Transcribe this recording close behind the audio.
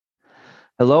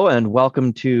Hello and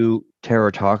welcome to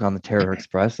Terror Talk on the Terror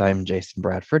Express. I'm Jason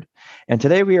Bradford, and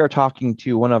today we are talking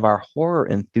to one of our horror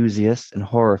enthusiasts and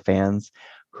horror fans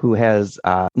who has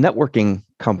a networking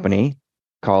company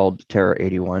called Terror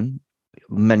 81.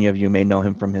 Many of you may know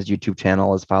him from his YouTube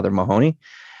channel as Father Mahoney.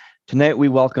 Tonight we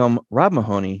welcome Rob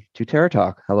Mahoney to Terror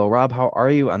Talk. Hello, Rob. How are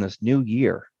you on this new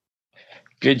year?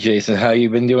 Good, Jason. How you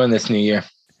been doing this new year?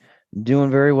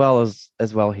 Doing very well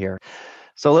as well here.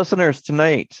 So, listeners,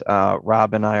 tonight,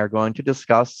 Rob and I are going to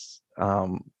discuss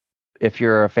if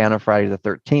you're a fan of Friday the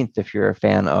 13th, if you're a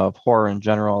fan of horror in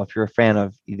general, if you're a fan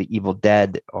of the Evil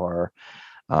Dead or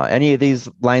any of these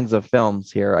lines of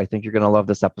films here, I think you're going to love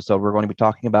this episode. We're going to be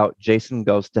talking about Jason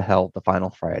Goes to Hell, the final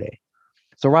Friday.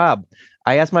 So, Rob,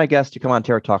 I asked my guests to come on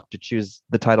Terror Talk to choose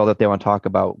the title that they want to talk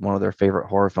about, one of their favorite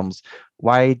horror films.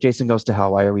 Why Jason Goes to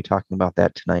Hell? Why are we talking about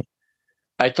that tonight?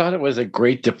 I thought it was a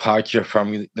great departure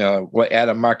from what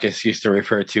Adam Marcus used to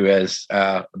refer to as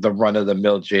the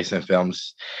run-of-the-mill Jason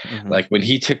films. Mm-hmm. Like when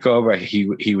he took over, he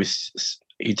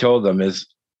told them, "Is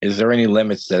there any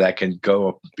limits that I can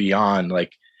go beyond?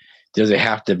 Like, does it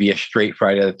have to be a straight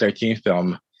Friday the 13th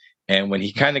film?" And when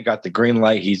he kind of got the green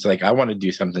light, he's like, "I want to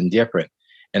do something different."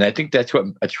 And I think that's what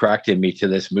attracted me to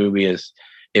this movie. Is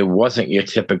it wasn't your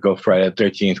typical Friday the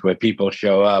 13th where people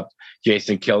show up,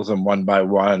 Jason kills them one by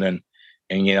one, and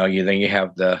then you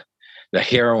have the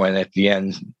heroine at the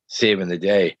end saving the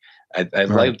day. I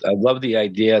love the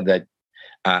idea that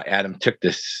Adam took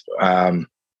this. Can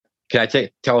I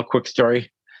tell a quick story?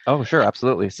 Oh, sure,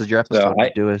 absolutely. This is your episode.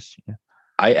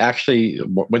 I actually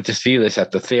went to see this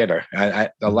at the theater.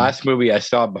 The last movie I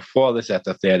saw before this at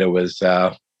the theater was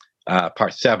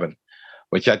Part 7,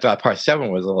 which I thought Part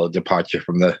 7 was a little departure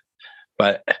from the.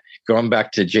 But going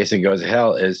back to Jason Goes to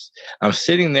Hell, is I'm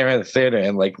sitting there in the theater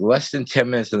and like less than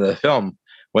 10 minutes into the film,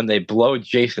 when they blow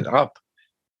Jason up,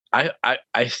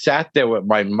 I sat there with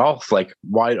my mouth like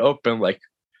wide open, like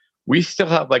we still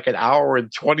have like an hour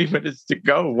and 20 minutes to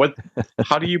go.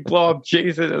 How do you blow up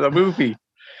Jason in a movie?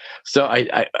 So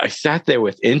I sat there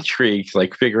with intrigue,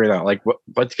 like figuring out like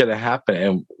what's going to happen.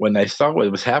 And when I saw what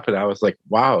was happening, I was like,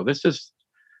 wow, this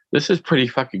is pretty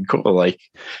fucking cool. Like,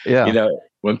 yeah.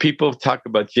 When people talk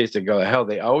about Jason Go to Hell,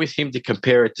 they always seem to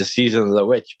compare it to Season of the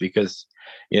Witch because,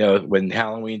 when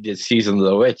Halloween did Season of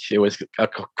the Witch, it was a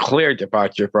clear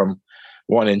departure from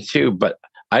 1 and 2. But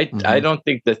I don't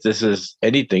think that this is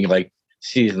anything like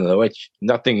Season of the Witch.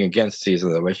 Nothing against Season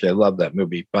of the Witch. I love that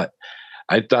movie. But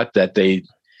I thought that they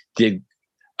did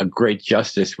a great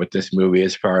justice with this movie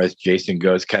as far as Jason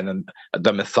goes, kind of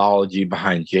the mythology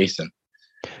behind Jason.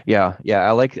 Yeah. I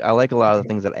like a lot of the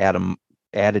things that Adam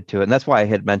added to it, and that's why I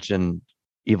had mentioned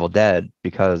Evil Dead,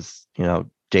 because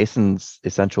Jason's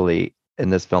essentially in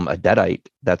this film a deadite.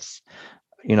 That's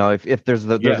if there's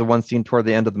a one scene toward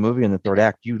the end of the movie in the third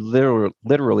act, you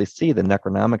literally see the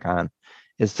Necronomicon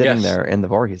is sitting there in the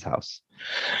Voorhees house.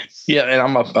 Yeah,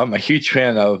 and I'm a huge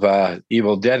fan of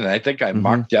Evil Dead, and I think I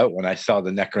marked out when I saw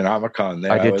the Necronomicon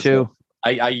there. I did too.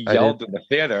 I yelled in the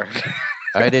theater.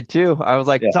 I did too. I was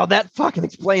like, so that fucking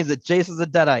explains it. Jason's a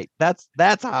deadite. That's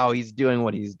how he's doing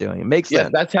what he's doing. It makes sense.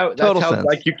 That's how sense.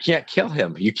 Like you can't kill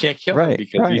him. You can't kill him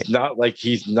because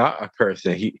he's not a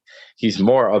person. He's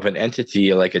more of an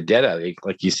entity, like a deadite,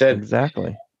 like you said.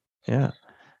 Exactly. Yeah.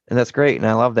 And that's great. And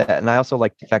I love that. And I also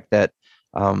like the fact that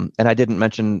and I didn't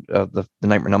mention the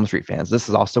Nightmare on Elm Street fans. This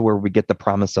is also where we get the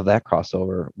promise of that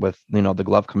crossover with the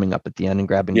glove coming up at the end and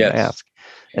grabbing the mask.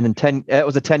 And then it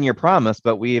was a 10-year promise,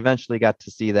 but we eventually got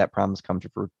to see that promise come to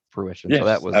fruition. Yes. So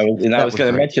that was. I was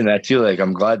going to mention that too. Like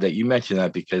I'm glad that you mentioned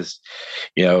that because,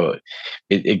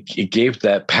 it gave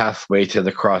that pathway to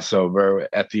the crossover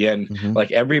at the end. Mm-hmm.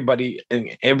 Like everybody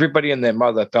and their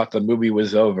mother thought the movie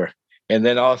was over, and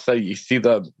then also you see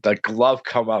the glove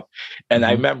come up, and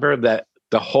I remember that.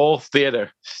 The whole theater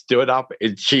stood up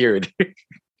and cheered.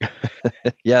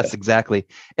 Yes, exactly.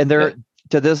 And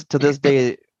to this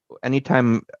day,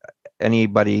 anytime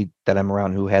anybody that I'm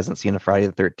around who hasn't seen a Friday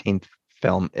the 13th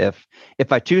film, if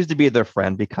I choose to be their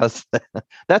friend, because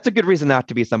that's a good reason not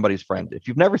to be somebody's friend. If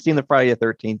you've never seen the Friday the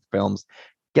 13th films,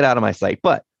 get out of my sight.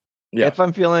 But if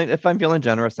I'm feeling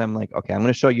generous, I'm like, okay, I'm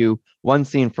going to show you one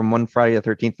scene from one Friday the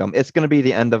 13th film. It's going to be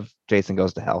the end of Jason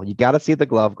Goes to Hell. You got to see the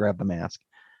glove, grab the mask.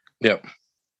 Yep.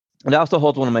 It also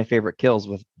holds one of my favorite kills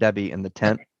with Debbie in the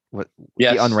tent with the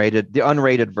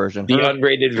unrated version. The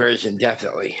unrated version,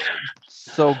 definitely.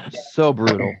 So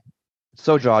brutal.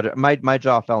 So my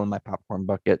jaw fell in my popcorn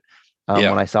bucket when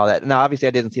I saw that. Now, obviously,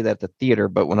 I didn't see that at the theater,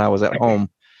 but when I was at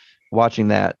home watching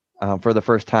that for the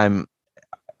first time,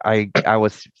 I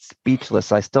was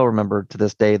speechless. I still remember to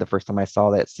this day the first time I saw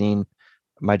that scene,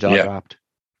 my jaw dropped.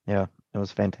 Yeah, it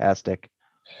was fantastic.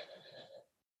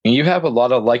 And you have a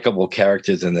lot of likable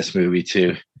characters in this movie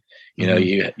too. You know,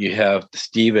 you have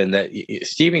Steven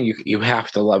Steven you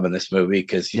have to love in this movie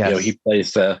because you know he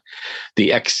plays the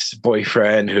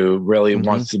ex-boyfriend who really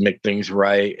wants to make things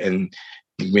right. And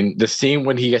when the scene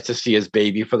when he gets to see his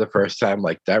baby for the first time,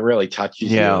 like that really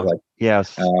touches you. Like,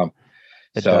 yes,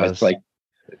 it so does. It's like,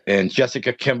 and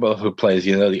Jessica Kimball, who plays,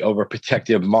 you know, the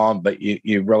overprotective mom, but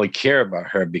you really care about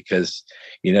her because,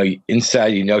 you know, inside,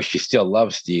 you know, she still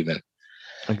loves Steven.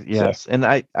 Yes. So. And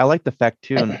I like the fact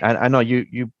too, and I know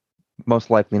you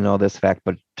most likely know this fact,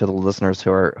 but to the listeners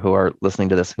who are listening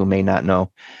to this who may not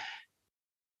know,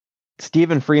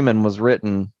 Stephen Freeman was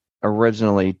written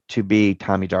originally to be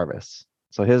Tommy Jarvis.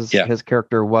 So his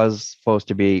character was supposed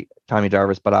to be Tommy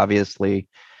Jarvis, but obviously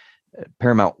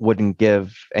Paramount wouldn't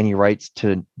give any rights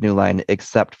to New Line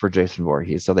except for Jason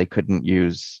Voorhees, so they couldn't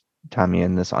use Tommy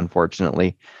in this,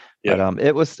 unfortunately. But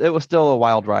it was still a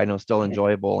wild ride, and it was still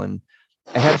enjoyable, and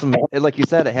it had some, like you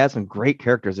said, it had some great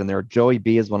characters in there. Joey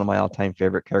B is one of my all-time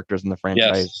favorite characters in the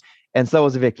franchise, and so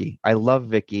is Vicky. I love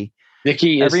Vicky.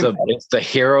 Vicky is the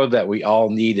hero that we all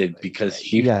needed because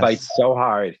she fights so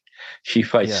hard. She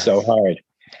fights so hard.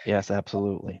 Yes,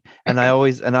 absolutely. And I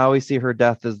always see her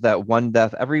death as that one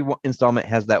death. Every installment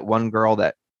has that one girl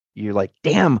that you're like,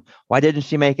 damn, why didn't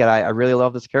she make it? I really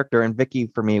love this character. And Vicky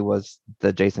for me was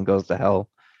the Jason Goes to Hell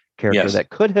character that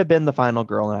could have been the final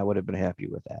girl, and I would have been happy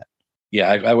with that. Yeah,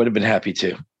 I would have been happy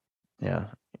too. Yeah.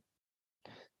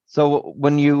 So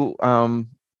when you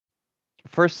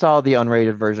first saw the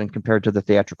unrated version compared to the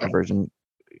theatrical version,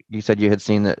 you said you had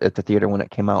seen it at the theater when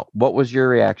it came out. What was your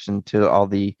reaction to all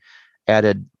the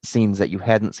added scenes that you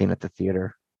hadn't seen at the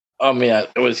theater? Oh man,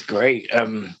 it was great.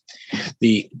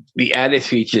 The added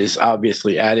features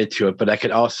obviously added to it, but I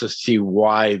could also see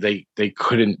why they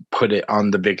couldn't put it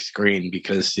on the big screen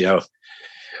because, you know,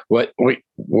 what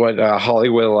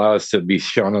Hollywood allows to be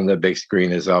shown on the big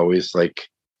screen is always like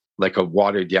a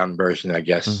watered down version, I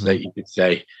guess that you could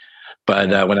say. But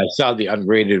when I saw the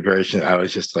unrated version, I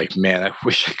was just like, man, I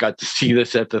wish I got to see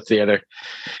this at the theater.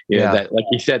 You know, that, like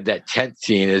you said, that tent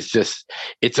scene is just,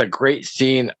 it's a great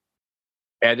scene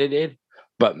edited,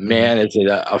 but man, is it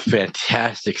a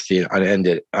fantastic scene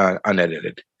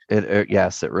unedited.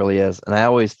 Yes, it really is. And I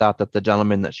always thought that the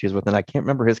gentleman that she was with, and I can't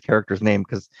remember his character's name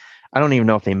because I don't even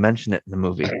know if they mention it in the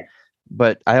movie,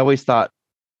 but I always thought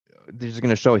they're just going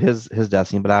to show his death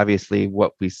scene, but obviously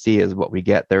what we see is what we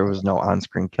get. There was no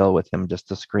on-screen kill with him,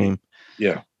 just a scream.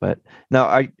 Yeah. But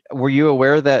now, were you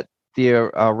aware that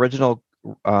the original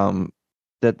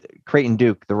that Creighton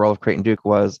Duke, the role of Creighton Duke,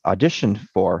 was auditioned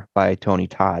for by Tony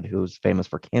Todd, who's famous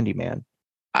for Candyman?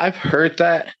 I've heard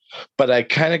that, but I'm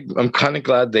kind of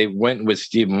glad they went with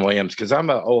Stephen Williams because I'm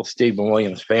an old Stephen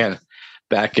Williams fan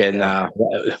back in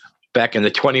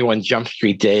the 21 Jump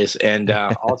Street days, and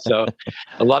also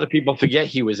a lot of people forget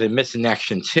he was in Missing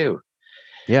Action 2.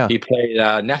 Yeah, he played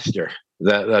Nestor,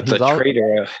 the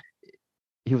traitor.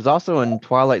 He was also in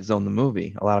Twilight Zone, the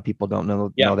movie. A lot of people don't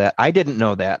know that. I didn't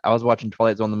know that. I was watching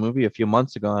Twilight Zone, the movie, a few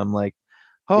months ago. I'm like,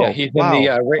 oh, yeah, he's in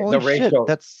the racial.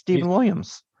 That's Stephen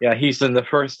Williams. Yeah, he's in the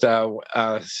first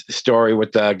story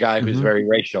with the guy who's very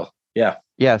racial. Yeah.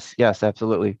 Yes,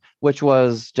 absolutely. Which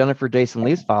was Jennifer Jason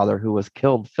Leigh's father, who was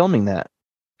killed filming that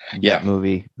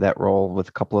movie, that role, with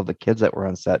a couple of the kids that were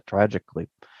on set tragically.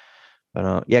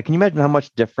 But can you imagine how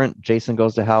much different Jason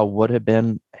Goes to Hell would have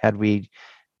been had we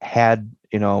had,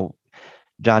 you know,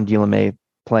 John DeLeMay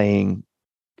playing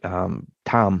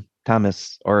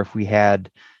Thomas, or if we had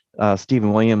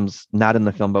Stephen Williams not in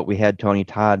the film, but we had Tony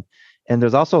Todd. And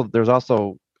there's also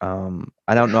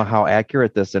I don't know how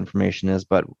accurate this information is,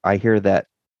 but I hear that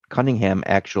Cunningham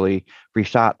actually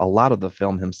reshot a lot of the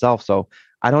film himself. So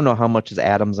I don't know how much is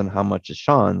Adams and how much is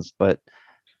Sean's, but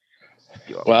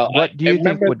what do you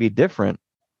think would be different?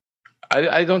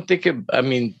 I don't think I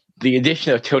mean, the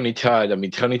addition of Tony Todd,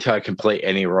 Tony Todd can play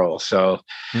any role. So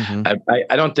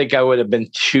I don't think I would have been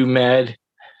too mad,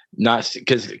 not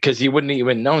because he wouldn't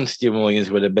even known Stephen Williams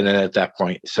would have been in at that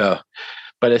point. So,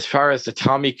 but as far as the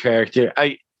Tommy character,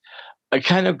 I'm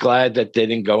kind of glad that they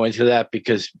didn't go into that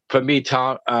because for me,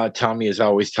 Tommy is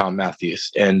always Tom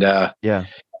Matthews. And I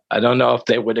don't know if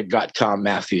they would have got Tom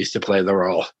Matthews to play the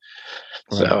role.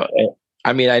 Right. So,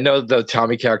 I mean, I know the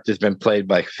Tommy character has been played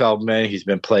by Feldman. He's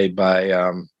been played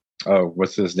by,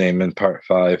 what's his name in part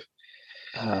 5?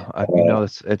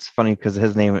 It's funny because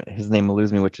his name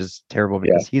eludes me, which is terrible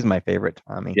because he's my favorite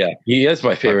Tommy. Yeah, he is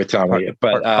my favorite Tommy.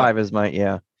 But part 5 is my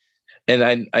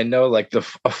And I know like a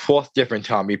fourth different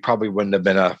Tommy probably wouldn't have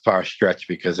been a far stretch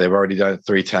because they've already done it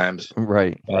 3 times.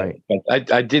 Right.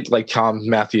 But I did like Tom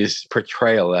Matthews'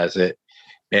 portrayal as it,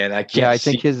 and I can't. Yeah, I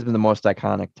think his is the most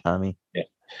iconic Tommy. Yeah,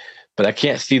 but I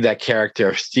can't see that character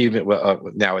of Stephen. Well,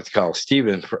 now it's called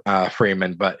Stephen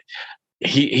Freeman, but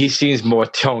he seems more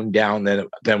toned down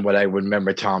than what I would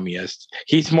remember Tommy as.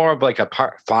 He's more of like a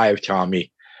part 5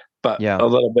 Tommy, but Yeah. a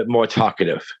little bit more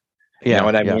talkative. You know Yeah.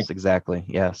 what I mean? Yes, exactly.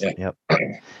 Yes. Yeah. Yep.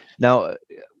 Now,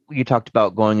 you talked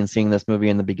about going and seeing this movie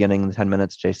in the beginning, the 10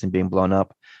 minutes, Jason being blown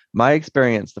up. My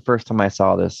experience, the first time I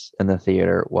saw this in the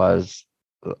theater was,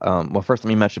 well, first let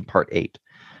me mention part 8.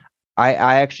 I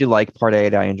actually like part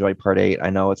 8. I enjoy part 8.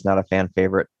 I know it's not a fan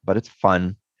favorite, but it's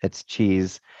fun. It's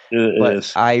cheese. It But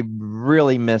is. I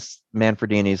really miss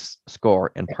Manfredini's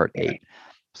score in part 8.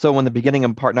 So when the beginning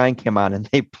of part 9 came on and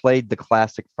they played the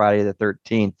classic Friday the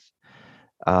 13th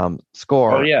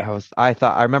score, Oh yeah.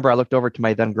 I remember I looked over to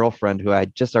my then girlfriend who I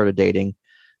had just started dating,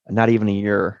 not even a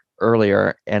year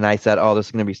earlier, and I said, "Oh, this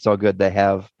is going to be so good. They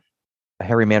have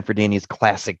Harry Manfredini's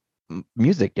classic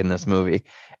music in this movie."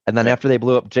 And then Yeah. after they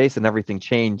blew up Jason, everything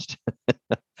changed.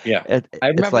 Yeah. It, I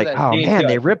it's remember like, that oh scene man, too.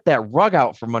 they ripped that rug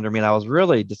out from under me, and I was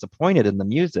really disappointed in the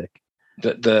music.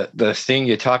 The scene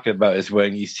you're talking about is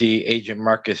when you see Agent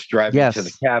Marcus driving to the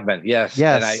Yes, cabin. Yes,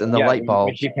 yes, and the light when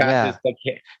bulb. she Yeah,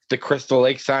 passes the Crystal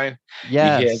Lake sign, you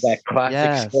hear that yes,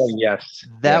 classic score. yes. Yes,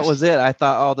 That yes, was it. I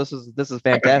thought, oh, this is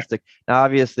fantastic. Now,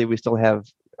 obviously, we still have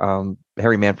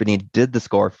Harry Manfredini did the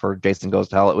score for Jason Goes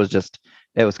to Hell.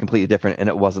 It was completely different, and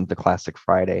it wasn't the classic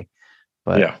Friday.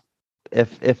 But yeah.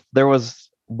 if there was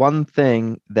one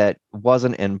thing that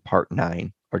wasn't in part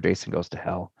 9 or Jason Goes to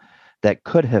Hell that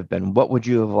could have been, what would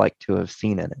you have liked to have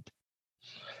seen in it?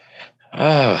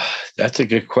 Oh, that's a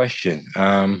good question.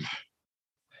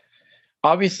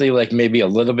 Obviously, like maybe a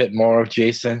little bit more of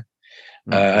Jason.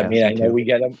 I Yes, mean, I me know too.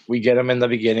 we get him in the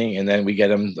beginning, and then we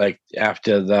get him like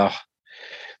after the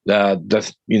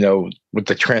with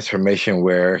the transformation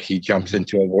where he jumps Mhm.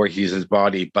 into a Voorhees'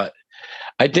 body. But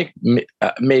I think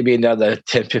maybe another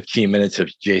 10-15 minutes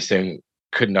of Jason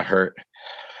couldn't have hurt.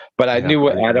 But I Yeah, knew I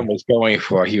what Adam agree. was going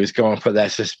for. He was going for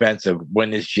that suspense of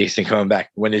when is Jason coming back?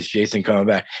 When is Jason coming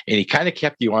back? And he kind of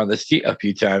kept you on the seat a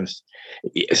few times,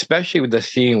 especially with the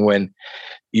scene when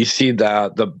you see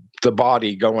the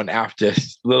body going after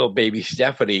little baby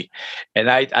Stephanie.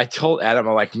 And I told Adam,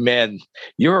 I'm like, man,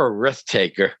 you're a risk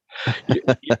taker.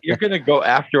 You're gonna go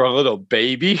after a little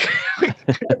baby.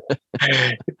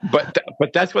 But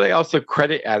that's what I also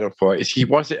credit Adam for is he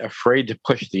wasn't afraid to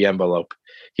push the envelope.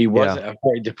 He Yeah, wasn't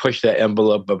afraid to push that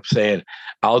envelope of saying,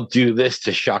 "I'll do this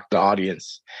to shock the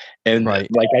audience." And right.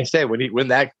 like I said, when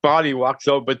that body walks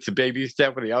over to baby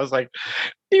Stephanie, I was like,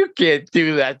 "You can't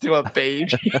do that to a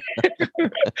baby."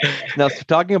 Now, so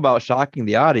talking about shocking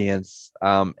the audience,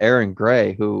 Erin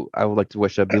Gray, who I would like to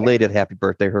wish a belated happy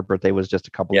birthday. Her birthday was just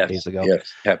a couple of days Yes, ago.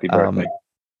 yes. Happy birthday. Um,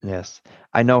 yes,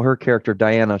 I know her character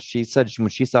Diana. She said when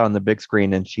she saw it on the big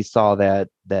screen and she saw that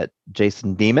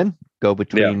Jason demon go Yeah,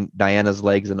 between Diana's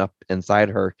legs and up inside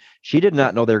her, she did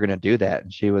not know they were going to do that,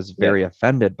 and she was yeah, very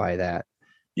offended by that.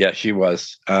 yeah. She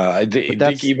was. But I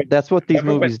think even that's what these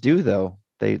remember when movies do, though.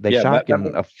 They yeah shock remember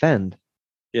and offend.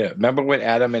 yeah remember when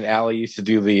Adam and Allie used to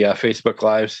do the Facebook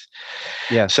lives.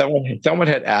 Yes. Someone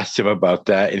had asked him about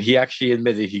that, and he actually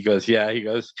admitted. He goes,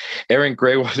 Aaron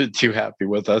Gray wasn't too happy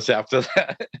with us after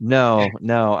that. No,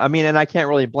 no. I mean, and I can't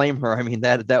really blame her. I mean,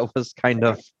 that was kind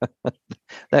of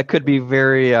that could be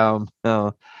very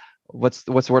what's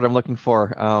the word I'm looking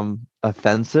for?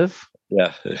 Offensive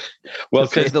Yeah, well, to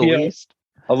say because the least.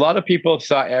 a lot of people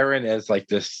saw Erin as like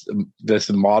this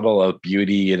model of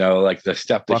beauty, like the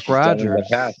stuff that Buck she's done in the Rogers.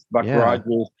 past. Buck Yeah.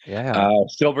 Rogers, Yeah.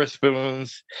 Silver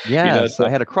Spoons, Yes. I So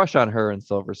had a crush on her in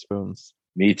Silver Spoons.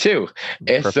 me too.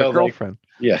 And so Perfect like, girlfriend.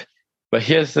 yeah. But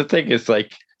here's the thing: is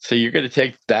like, so you're gonna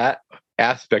take that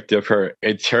aspect of her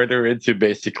and turn her into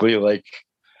basically like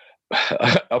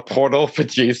a portal for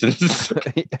Jason's.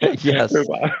 Yes.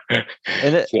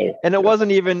 And it So and it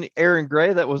wasn't even Aaron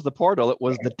Gray that was the portal. It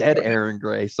was the dead Aaron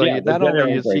Gray. So yeah, you the not dead only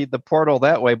Erin you Gray. see the portal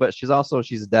that way, but she's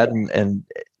dead and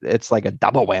it's like a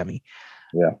double whammy.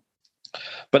 Yeah.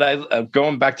 But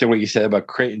going back to what you said about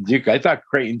Creighton Duke, I thought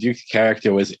Creighton Duke's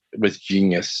character was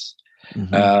genius.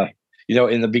 Hmm. Uh,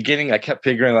 in the beginning, I kept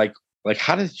figuring like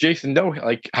how does Jason know?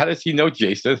 Like how does he know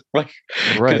Jason? Like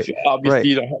because Right.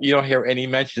 obviously Right. you don't hear any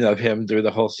mention of him through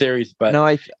the whole series. But No,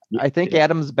 y- I think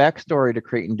Adam's backstory to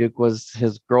Creighton Duke was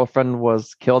his girlfriend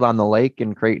was killed on the lake,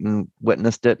 and Creighton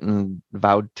witnessed it and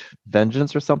vowed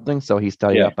vengeance or something. So he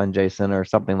studied yeah, up on Jason or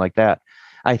something like that.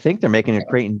 I think they're making a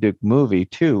Creighton Duke movie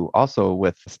too, also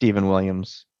with Stephen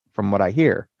Williams, from what I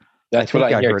hear. I that's what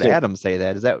think I I hear heard too. Adam say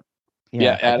that. Is that? Yeah,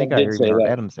 Yeah, I think Adam I did even say heard that.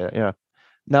 Adam say it. Yeah.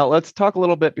 Now let's talk a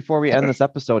little bit before we end this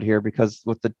episode here, because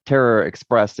with the Terror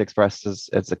Express, Express is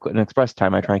an express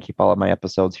time. I try and keep all of my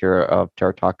episodes here of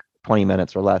Terror Talk 20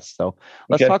 minutes or less. So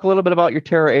let's Okay. talk a little bit about your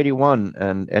Terra 81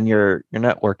 and your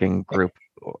networking group.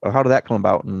 How did that come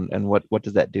about, and what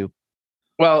does that do?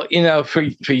 Well,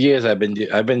 for years I've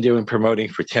been doing promoting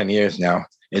for 10 years now.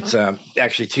 It's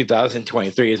actually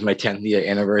 2023 is my 10th year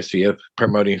anniversary of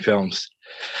promoting films.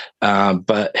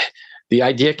 But the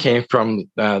idea came from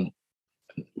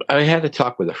I had a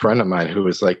talk with a friend of mine who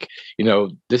was like,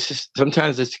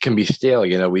 sometimes this can be stale.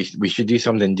 We should do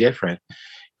something different.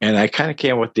 And I kind of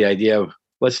came with the idea of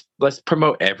let's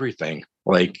promote everything.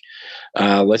 Like,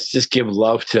 let's just give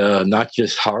love to not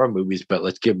just horror movies, but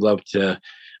let's give love to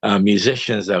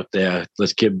musicians out there.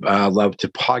 Let's give love to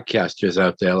podcasters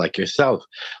out there like yourself.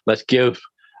 Let's give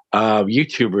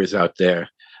YouTubers out there.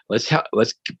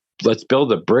 Let's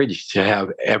build a bridge to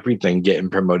have everything getting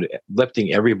promoted,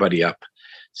 lifting everybody up.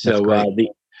 So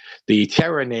the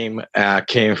Terra name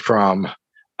came from.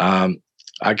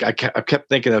 I kept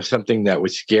thinking of something that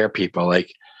would scare people,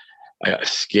 like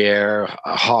scare,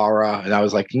 horror, and I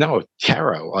was like, no,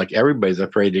 terror. Like everybody's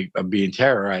afraid of being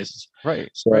terrorized. Right.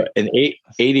 So, right. and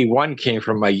 81 came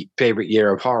from my favorite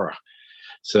year of horror.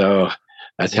 So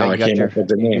that's how I came up with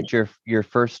the name. You get your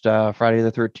first Friday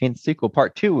the 13th sequel.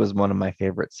 Part 2 was one of my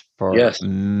favorites for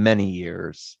many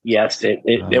years. Yes,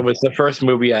 it was the first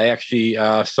movie I actually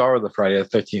saw of the Friday the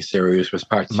 13th series was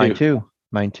Part 2.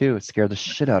 Mine too. It scared the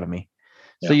shit out of me.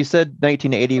 So you said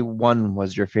 1981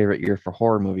 was your favorite year for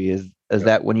horror movie. Is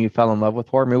that when you fell in love with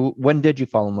horror movie? When did you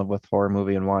fall in love with horror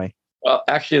movie, and why? Well,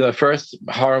 actually, the first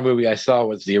horror movie I saw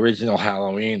was the original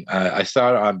Halloween. I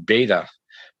saw it on beta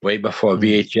way before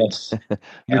VHS.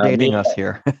 You're dating us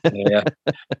here. Yeah.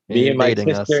 Me and my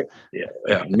sister.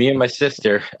 Me and my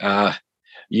sister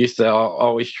used to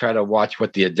always try to watch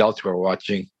what the adults were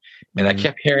watching. And I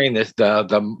kept hearing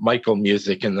the Michael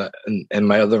music in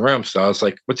my other room. So I was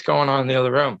like, what's going on in the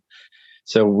other room?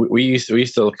 So we used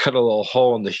to cut a little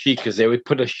hole in the sheet because they would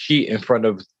put a sheet in front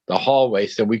of the hallway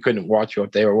so we couldn't watch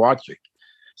what they were watching.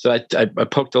 So I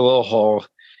poked a little hole,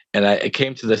 and I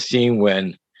came to the scene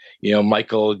when,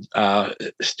 Michael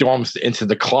storms into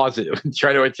the closet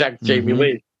trying to attack Jamie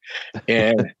Lee.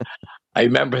 And I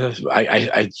remember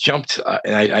I jumped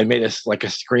and I made a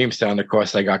scream sound. Of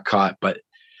course, I got caught, but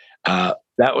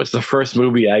that was the first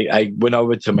movie I went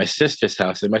over to my sister's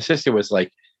house, and my sister was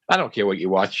like, I don't care what you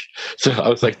watch. So I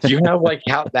was like, do you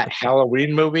have that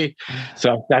Halloween movie?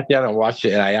 So I sat down and watched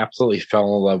it, and I absolutely fell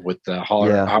in love with the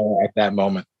horror at that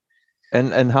moment.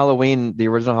 And Halloween, the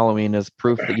original Halloween, is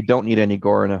proof that you don't need any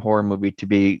gore in a horror movie to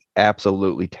be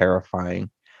absolutely terrifying.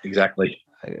 Exactly.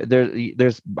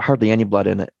 There's hardly any blood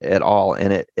in it at all,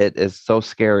 and it is so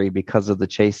scary because of the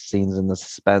chase scenes and the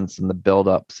suspense and the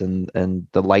build-ups and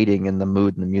the lighting and the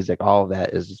mood and the music. All of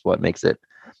that is just what makes it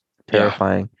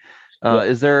terrifying.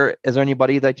 Is there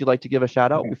anybody that you'd like to give a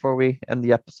shout out before we end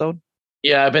the episode?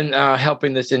 Yeah, I've been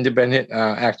helping this independent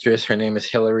actress. Her name is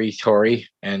Hillary Torrey,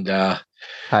 and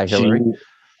hi Hillary.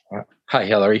 Hi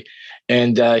Hillary,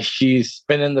 and she's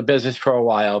been in the business for a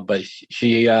while, but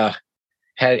she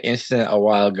had an incident a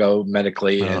while ago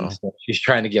medically, and so she's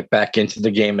trying to get back into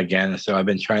the game again. So I've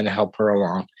been trying to help her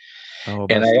along.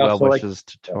 And I also wishes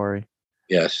to Tori.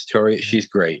 Yes, Tori, she's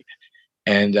great.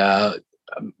 And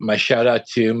my shout out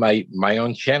to my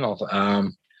own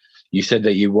channel. You said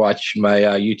that you watch my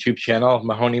YouTube channel,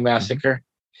 Mahoney Massacre.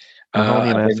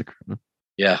 Mahoney Massacre.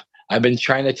 I've been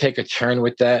trying to take a turn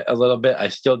with that a little bit. I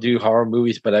still do horror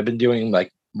movies, but I've been doing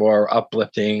more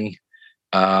uplifting,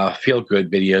 feel good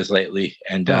videos lately.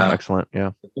 And excellent.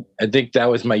 Yeah, I think that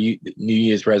was my New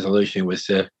Year's resolution, was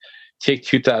to take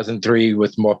 2003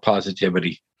 with more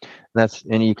positivity.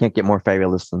 And you can't get more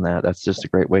fabulous than that. That's just a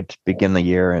great way to begin the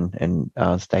year and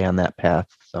stay on that path.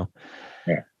 So,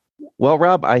 well,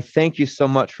 Rob, I thank you so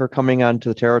much for coming on to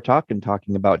the Terror Talk and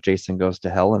talking about Jason Goes to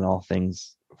Hell and all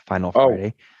things Final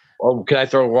Friday. Oh, can I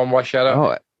throw one more shout out?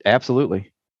 Oh,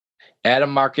 absolutely.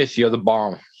 Adam Marcus, you're the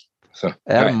bomb. So,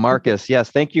 Adam Marcus, yes,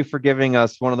 thank you for giving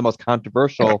us one of the most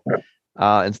controversial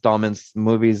installments,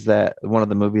 one of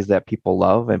the movies that people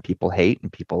love and people hate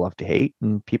and people love to hate,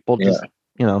 and people just,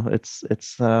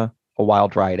 it's a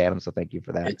wild ride, Adam. So thank you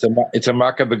for that. It's a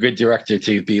mark of a good director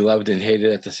to be loved and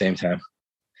hated at the same time.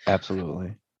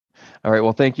 Absolutely. All right.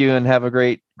 Well, thank you, and have a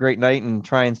great night, and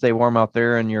try and stay warm out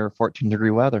there in your 14-degree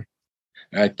weather.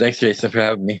 All right. Thanks, Jason, for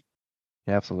having me.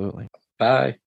 Absolutely. Bye.